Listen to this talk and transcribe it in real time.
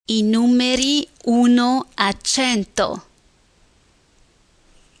i numeri 1 a 100.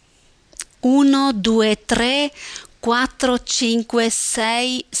 1, 2, 3, 4, 5,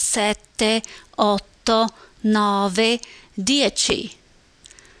 6, 7, 8, 9, 10.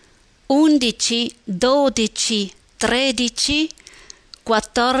 11, 12, 13,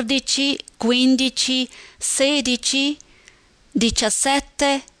 14, 15, 16,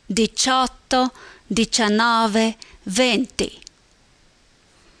 17, 18, 19, 20.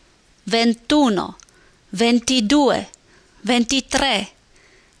 21, 22, 23,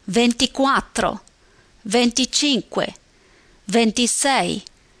 24, 25, 26,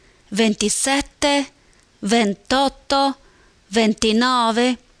 27, 28,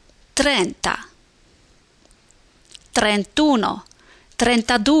 29, 30. 31,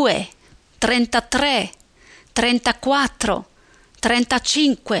 32, 33, 34,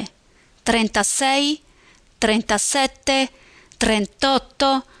 35, 36, 37,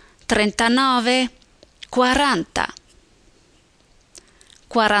 38, 39, 40.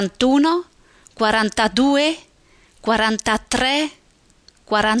 41, 42, 43,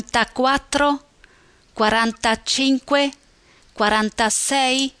 44, 45,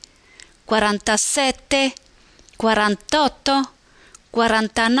 46, 47, 48,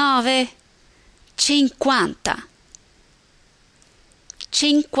 49, 50.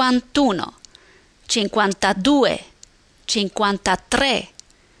 51, 52, 53,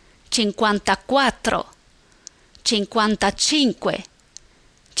 54, 55,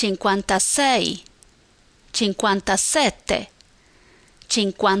 56, 57,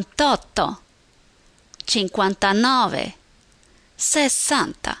 58, 59,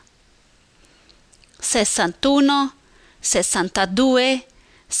 60. 61, 62,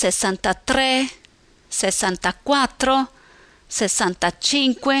 63, 64,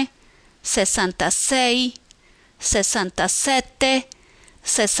 65, 66, 67,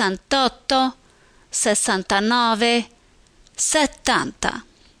 68, 69, 70.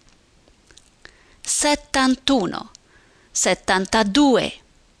 71, 72,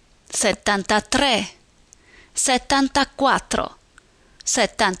 73, 74,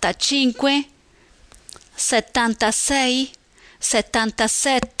 75, 76,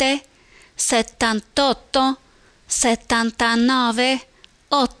 77, 78, 79,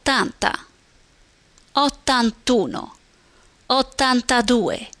 80, 81,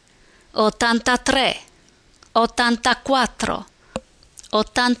 82, 83, 84,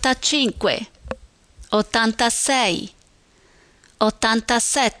 85, 86,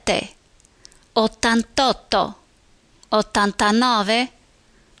 87, 88, 89,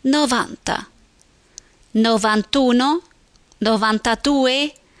 90. 91,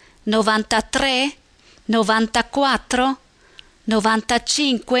 92, 93, 94,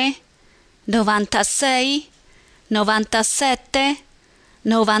 95, 96, 97,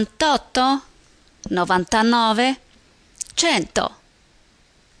 98, 99, 100.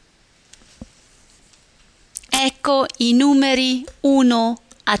 Ecco i numeri 1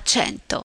 a 100.